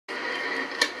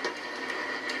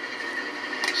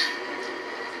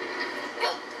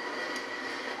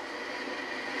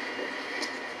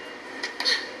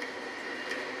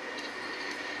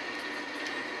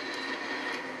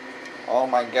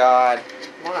my god.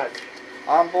 What?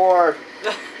 On board.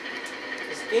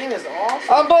 This game is awesome.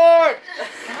 On board!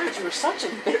 God, you were such a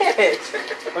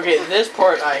bitch. Okay, this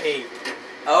part I hate.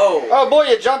 Oh. Oh boy,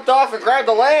 you jumped off and grabbed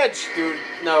the ledge. Dude,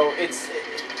 no, it's...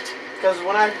 Because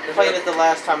when I played it the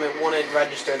last time, it wouldn't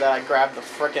register that I grabbed the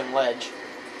frickin' ledge.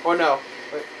 Or no.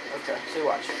 Wait, okay, see,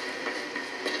 watch.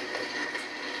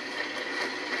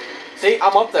 See,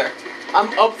 I'm up there.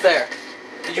 I'm up there.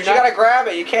 But you gotta grab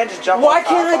it. You can't just jump Why on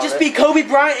top can't I of just it. be Kobe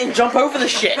Bryant and jump over the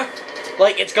shit?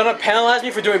 Like, it's gonna penalize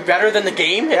me for doing better than the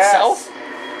game itself?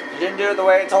 You didn't do it the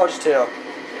way I told you to.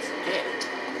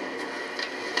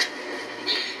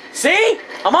 See?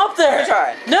 I'm up there. Let me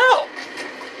try. No.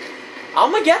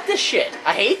 I'm gonna get this shit.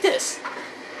 I hate this.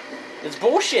 It's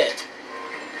bullshit.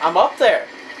 I'm up there.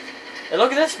 And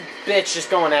look at this bitch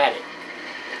just going at it.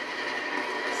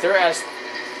 Their ass.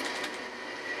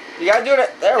 You gotta do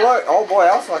it. There, look. Oh boy,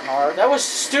 that was fucking hard. That was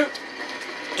stupid.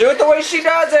 Do it the way she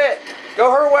does it.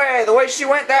 Go her way, the way she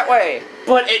went that way.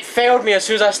 But it failed me as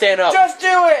soon as I stand up. Just do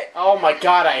it. Oh my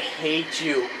god, I hate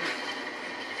you.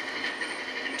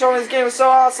 You told me this game was so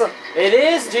awesome. It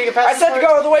is. Until you get past I said to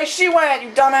go the way she went, you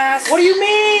dumbass. What do you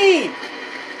mean?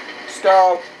 Just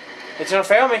go. It's gonna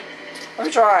fail me. Let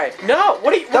me try. No.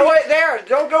 What do you? The way there.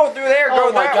 Don't go through there. Oh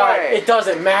Go my that god. way. It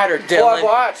doesn't matter, Dylan. Well, I've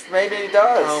watched. Maybe it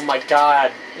does. Oh my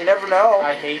god. You never know.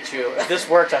 I hate you. If this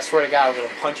works, I swear to God, I'm gonna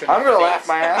punch you in I'm the gonna face. laugh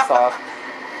my ass off.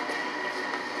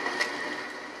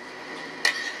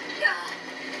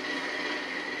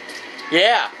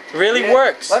 Yeah, really Yeah.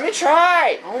 works. Let me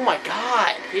try. Oh my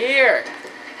god, here.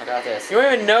 I got this. You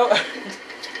don't even know.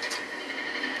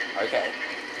 Okay.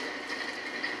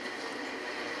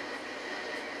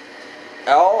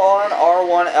 L1,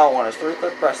 R1, L1 is 3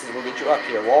 quick presses will get you up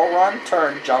here. Wall run,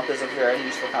 turn, jump is a very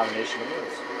useful combination of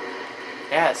moves.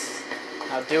 Yes.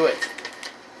 Now do it.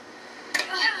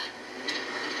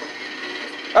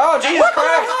 Oh, Jesus What the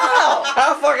Christ! hell?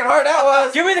 How fucking hard that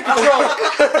was! Give me the controller.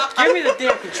 Give me the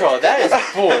damn controller. That is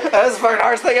bull. That is the fucking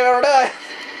hardest thing I've ever done.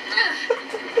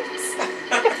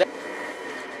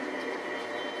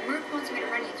 Rook wants me to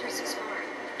run you through some sparring.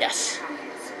 Yes.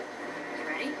 You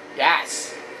ready?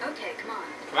 Yes. Okay, come on.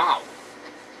 Come on.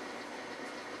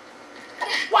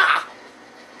 Wow.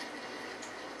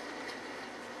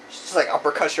 She's just like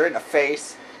uppercuts her in the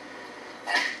face.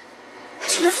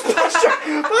 Punched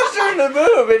her in the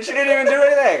boob and she didn't even do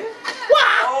anything.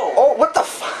 Wow. Oh, what the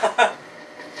fuck?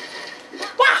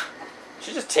 Wow.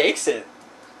 She just takes it.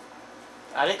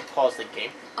 I didn't pause the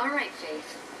game. All right,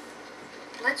 Faith.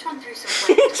 Let's run through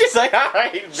some weights. She's like,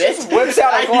 alright, She bitch. just whips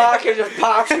out a Glock and just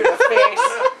pops you in the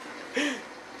face.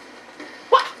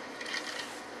 Wow.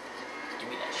 Give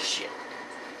me that shit.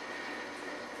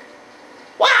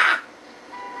 Wow.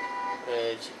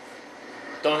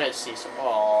 Don't hit Cecil.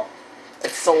 Aww.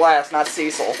 It's Celeste, not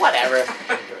Cecil. Whatever. I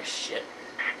don't give a shit.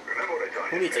 Remember what I taught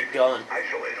Who you? needs a gun?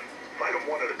 Isolate them. Fight them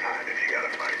one at a time if you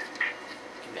gotta fight.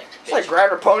 Give me that It's like bitch. grab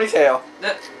her ponytail.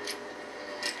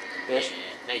 Bitch.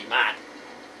 Now you mine.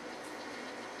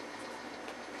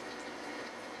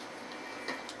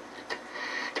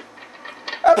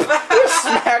 You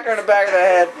smack her in the back of the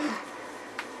head.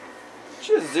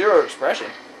 She has zero expression.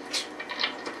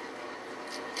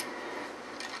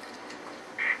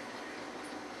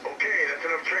 Okay, that's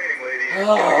enough training, ladies.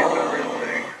 Oh. Gotta get to the real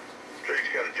thing. Drake's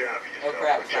got a job. You just Oh know.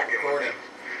 crap, So it's check not in with recording. him.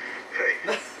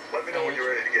 Faith, let me know when you're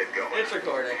ready to get going. It's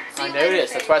recording. I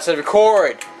noticed. That's why I said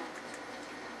record. It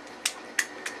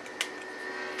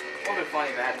would have been funny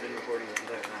if I hadn't been recording this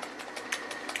entire time.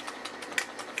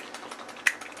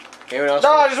 Anyone else?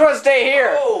 No, I just want to stay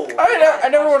here. Oh. I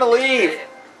never want to leave.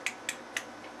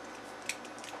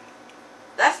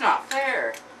 That's not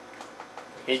fair.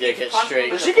 He did get Punch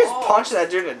straight. him She keeps punching that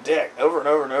dude in the dick over and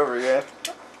over and over again.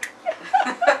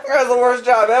 That's the worst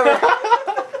job ever.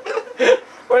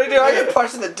 What do you do? I get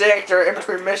punched in the dick during in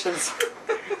between missions.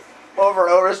 Over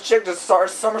and over. This chick just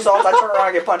starts somersaults. I turn around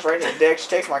and get punched right in the dick. She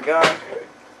takes my gun.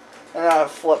 And then I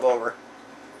flip over.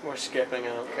 We're skipping. I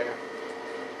don't care.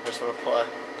 I just want to play.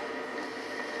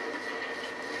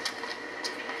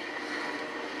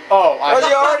 Oh, I. Was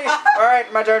you already?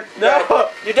 Alright, my turn. No.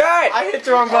 You died. I hit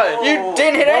the wrong button. You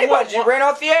didn't hit any buttons. You ran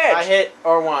off the edge. I hit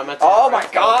R1. I meant to Oh hit my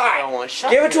R1. god. R1.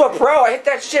 Shut Give it to up. a pro. I hit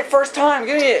that shit first time.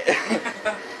 Give me it.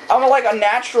 I'm like a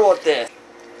natural at this.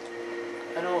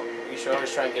 I don't. You should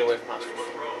always try and get away from hostages.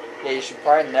 Yeah, you should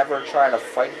probably never try to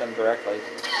fight them directly.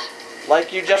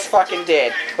 Like you just fucking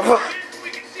did. We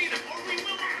can see them, or we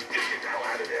will. Just get the hell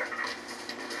out of there.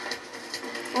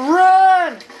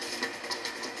 Run!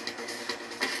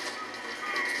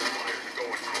 Fire's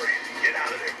going crazy. Get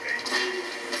out of there,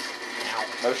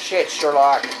 Faith. No shit,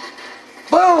 Sherlock.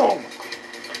 Boom!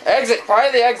 Exit.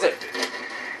 Probably the exit.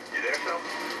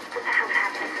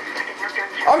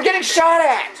 I'm getting shot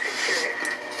at!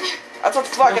 That's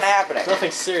what's fucking happening.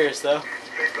 Nothing serious though.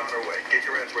 Things on their way. Get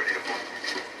your ass ready to move.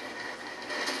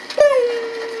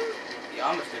 You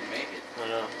almost didn't make it. I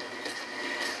know.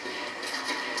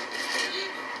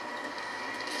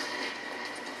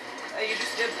 Hey, you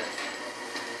just did this.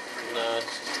 No,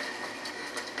 it's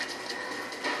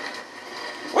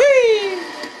Whee!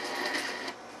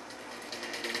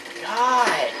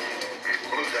 God.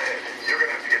 Blue's ahead. You're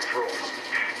gonna have to get through 'em.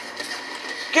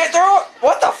 Get through it!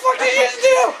 What the fuck did you just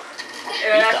do?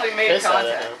 It actually made Piss out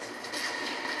of contact. him.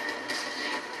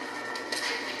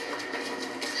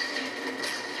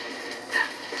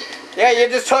 Yeah, you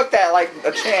just took that like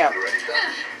a champ. You ready, son?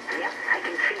 Yep, I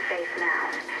can see face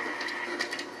now.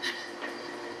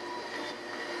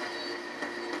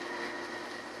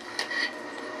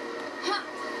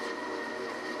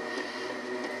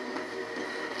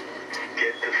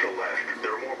 Get to Celeste.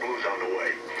 There are more Blues on the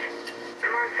way.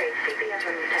 Come on, face. CPS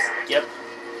on your tail. Yep.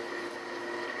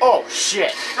 Oh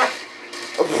shit. You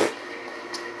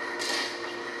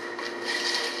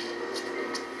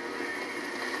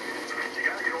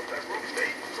gotta get off that roof,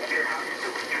 Nate. Don't care how you do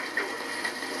it. Just do it.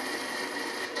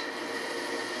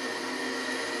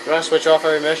 You want to switch off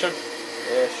every mission?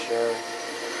 Yeah, sure.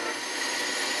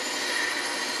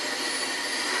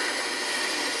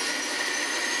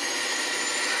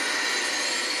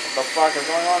 What the fuck is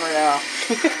going on right now?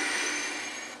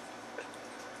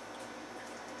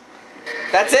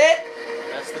 That's it?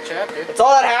 That's the chapter. That's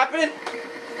all that happened?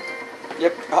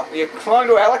 You clung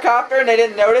to a helicopter and they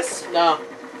didn't notice? No.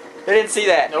 They didn't see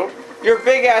that? Nope. Your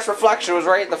big ass reflection was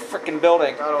right in the freaking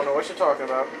building. I don't know what you're talking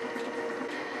about.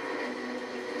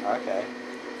 Okay.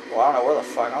 Well, I don't know where the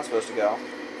fuck I'm supposed to go.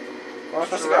 Where am I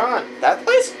supposed to go? Run. That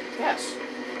place? Yes.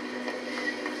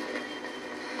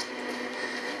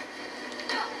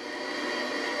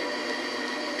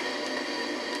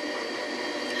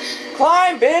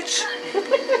 Climb, bitch!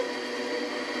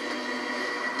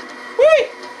 Whee!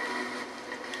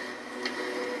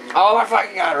 Oh my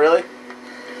fucking god, really?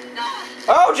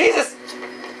 Oh, Jesus!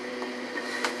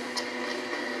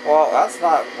 Well, that's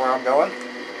not where I'm going.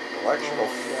 Electrical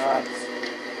fence.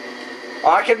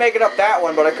 Oh, I could make it up that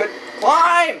one, but I couldn't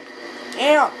climb!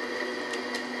 Damn!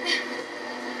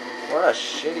 What a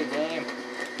shitty game.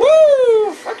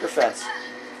 Woo! Fuck your fence.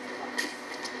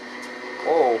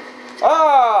 Whoa.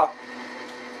 Oh!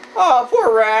 Oh,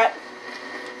 poor rat.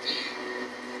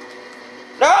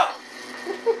 No!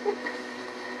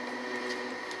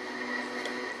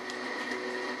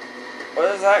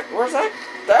 What is that? Where's that?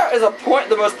 That is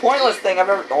the most pointless thing I've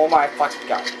ever. Oh my fucking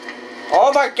god!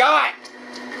 Oh my god!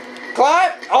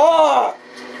 Climb! Oh!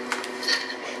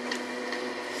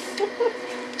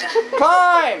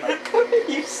 Climb!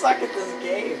 You suck at this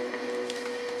game.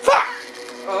 Fuck!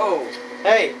 Oh.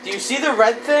 Hey, do you see the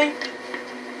red thing?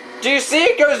 Do you see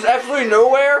it goes absolutely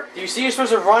nowhere? Do you see you're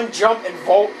supposed to run, jump, and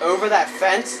vault over that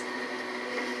fence?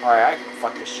 Alright, I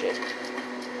fuck this shit.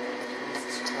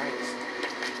 Jesus Christ.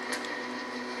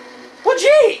 Well,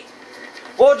 gee!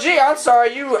 Well, gee, I'm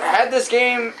sorry, you had this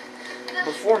game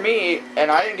before me, and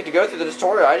I didn't get to go through the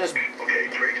tutorial. I just... Okay,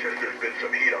 Drake says there's been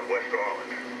some heat on West Arlen.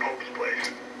 Pope's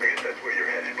place. I guess that's where you're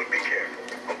headed, but be careful.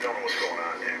 I'll tell him what's going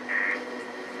on there.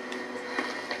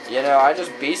 You know, I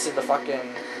just beasted the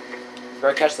fucking...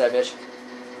 Better catch that bitch.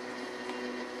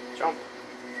 Jump.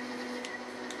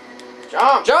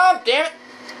 Jump! Jump, damn it!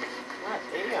 God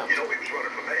damn. You know he was running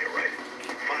for mayor, right?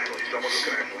 Finally, someone who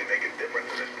can actually make a difference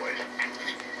in this place.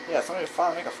 Yeah, somebody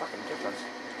finally make a fucking difference.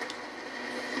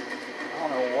 I don't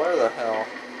know where the hell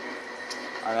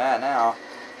I'm at now.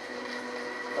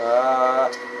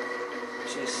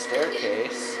 See a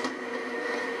staircase.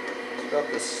 Let's go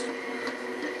up this...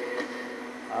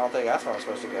 I don't think that's where I'm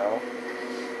supposed to go.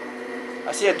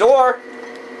 I see a door!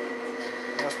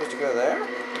 Am I supposed to go there?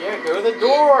 Yeah, go to the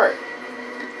door.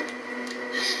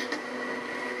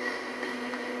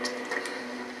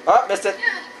 Oh, missed it.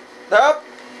 Nope.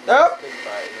 Nope.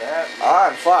 Goodbye, that.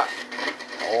 I'm fucked.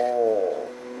 Oh.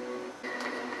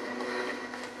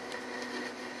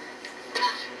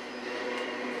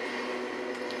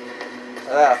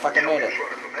 Ah, I fucking made it.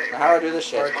 Now how do I do this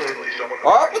shit? Finally, someone who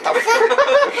Oh, what the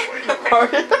fuck?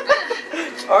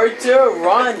 R2,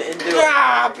 run and do it.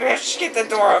 Ah, bitch, get the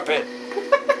door open.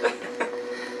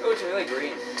 Oh, it's really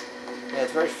green. Yeah,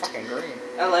 it's very fucking green.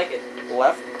 I like it.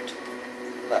 Left.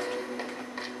 Left.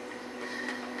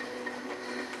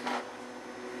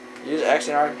 Use X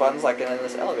and R buttons like in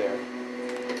this elevator.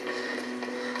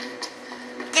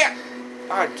 Yeah.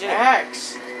 Oh, I did it.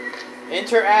 X.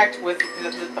 Interact with the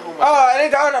oh my. Oh, I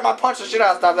didn't my punch the shit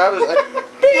out of stuff. That was like,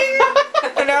 ding!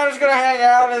 And now I'm just gonna hang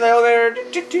out in the elevator.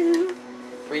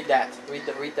 Read that. Read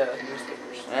the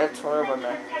newspapers. That's horrible,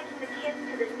 man. Taking the kids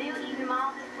to the New Eden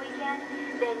Mall this weekend,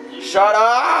 then you Shut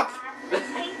up!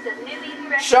 taste of New Eden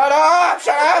restaurant Shut up!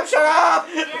 Shut up! Shut up!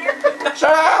 dinner,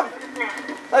 Shut up!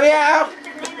 snacks. Let me out!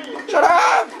 Taste of New Eden. Shut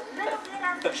up! Little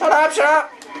bit of Shut up! Shut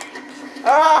up!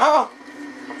 Oh!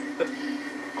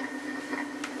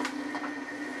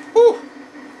 Whew.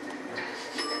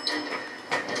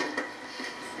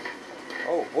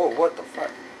 Oh, whoa, what the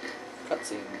fuck?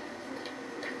 Cutscene.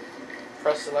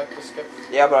 Press select to skip.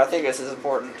 Yeah, but I think this is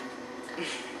important.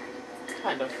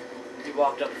 Kind of. You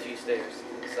walked up a few stairs.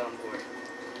 Soundboard.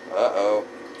 Uh-oh.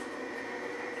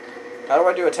 How do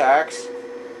I do attacks?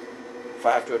 If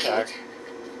I have to attack.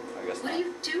 I guess What not. are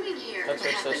you doing here? That's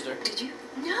What her happened? sister. Did you?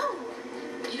 No.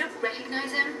 You don't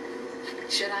recognize him?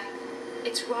 Should I?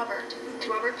 It's Robert.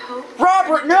 Robert Poe.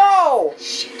 Robert, no!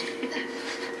 Shit.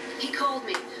 He called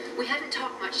me. We hadn't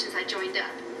talked much since I joined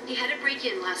up. He had a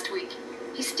break-in last week.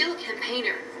 He's still a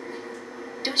campaigner.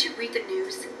 Don't you read the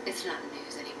news? It's not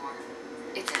news anymore.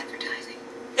 It's advertising.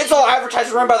 It's all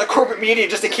advertising run by the corporate media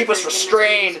just to keep us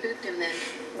restrained. Spooked him then.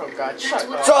 Oh God, shut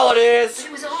That's up. all it But is.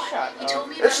 it was odd. Shut He up. told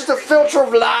me It's about just a filter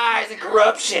of lies and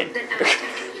corruption. Then I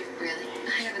texted you. Really?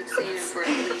 I haven't seen him for at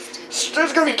least 10 years.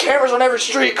 There's gonna be cameras on every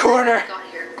street corner. Got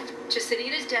here. Just sitting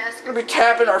at his desk. We're gonna be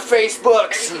tapping our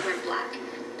Facebooks. Everything went black.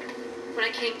 When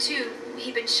I came to,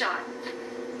 he'd been shot.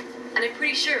 And I'm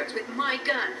pretty sure it's with my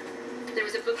gun. There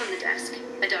was a book on the desk,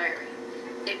 a diary.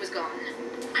 It was gone.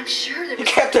 I'm sure there was. You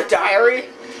kept a diary?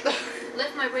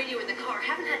 Left my radio in the car.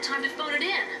 Haven't had time to phone it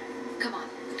in. Come on,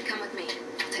 come with me.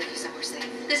 I'll take you somewhere safe.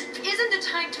 This isn't the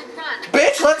time to run.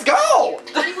 Bitch, let's go!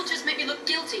 Running will just make me look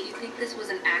guilty. You think this was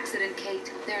an accident, Kate?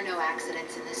 There are no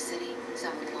accidents in this city.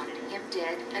 Someone wanted him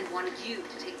dead and wanted you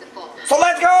to take the fall. So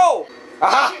let's go!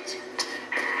 Aha! Shit.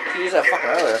 You used that fucking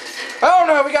earlier. Oh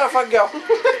no, we gotta fucking go.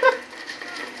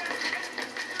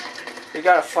 We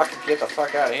gotta fucking get the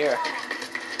fuck out of here.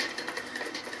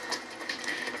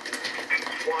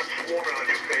 Swat swarming on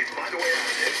your face. Find a way out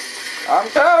of this. I'm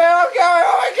coming,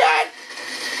 oh my god!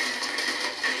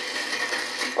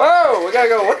 Whoa, we gotta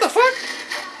go, what the fuck?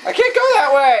 I can't go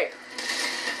that way!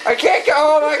 I can't go,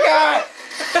 oh my god!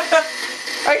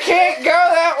 I can't go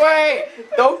that way!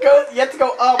 Don't go. You have to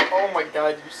go up. Oh my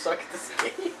God, you suck at this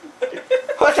game.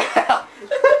 What the hell?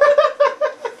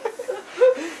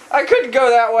 I couldn't go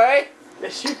that way.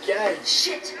 Yes, you can.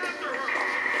 Shit. Get out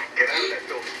of that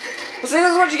building. See,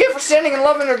 this is what you get for standing and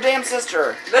loving her damn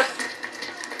sister.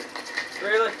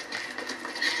 Really?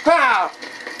 Pow!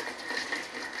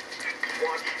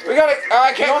 Swat We gotta. Oh,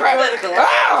 I can't grab it.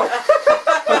 Ow!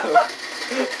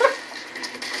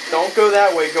 Don't go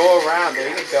that way. Go around. There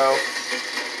you go.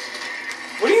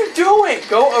 What are you doing?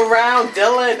 Go around,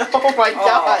 Dylan. Oh my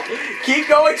God. Keep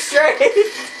going straight.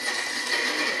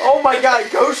 Oh my God.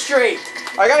 Go straight.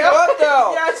 I gotta go up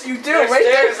though. Yes, you do. There's Right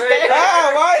there. stairs right there.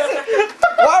 Ow, why is it?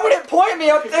 Why would it point me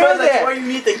up there Because that's where then?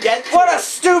 you need to get to. What a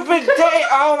stupid day!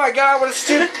 Oh my god, what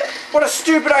a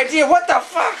stupid idea! What the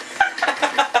fuck?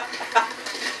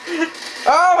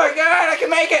 Oh my god, I can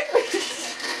make it!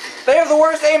 They have the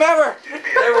worst aim ever!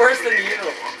 They're worse than you.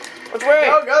 Which way?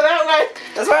 No, go that way.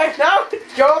 This way? No,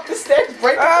 go up the stairs.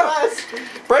 Break the Oh. glass.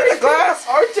 Break the glass!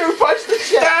 R2, punch the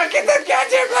shit. Ah, get the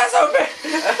goddamn glass open!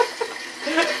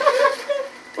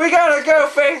 We gotta go,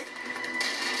 Faith!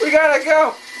 We gotta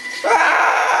go!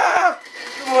 Ah!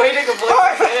 Way to go,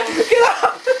 Oh, get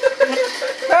up!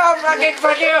 No, fucking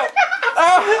fuck you!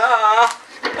 Oh,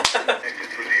 exit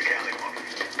through the accounting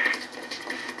office.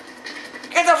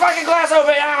 get the fucking glass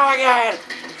open! Oh my god!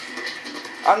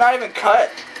 I'm not even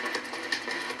cut.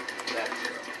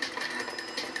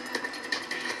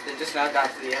 They just now got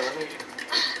to the elevator.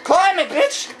 Climb it,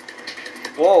 bitch!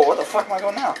 Whoa, what the fuck am I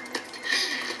going now?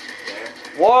 There.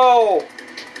 Whoa!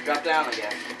 Drop down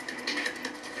again.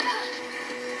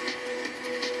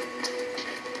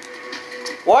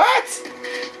 What?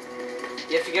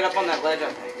 You have to get up on that ledge, I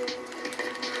think.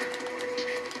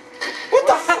 What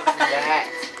the fuck? That.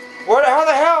 Where the hell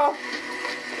the hell?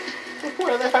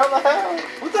 Where the hell?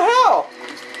 What the hell?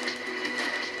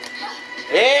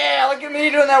 Yeah, look at me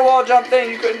doing that wall jump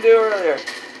thing you couldn't do earlier.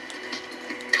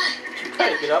 You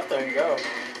gotta get up there and go.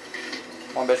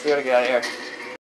 Come on, bitch, we gotta get out of here.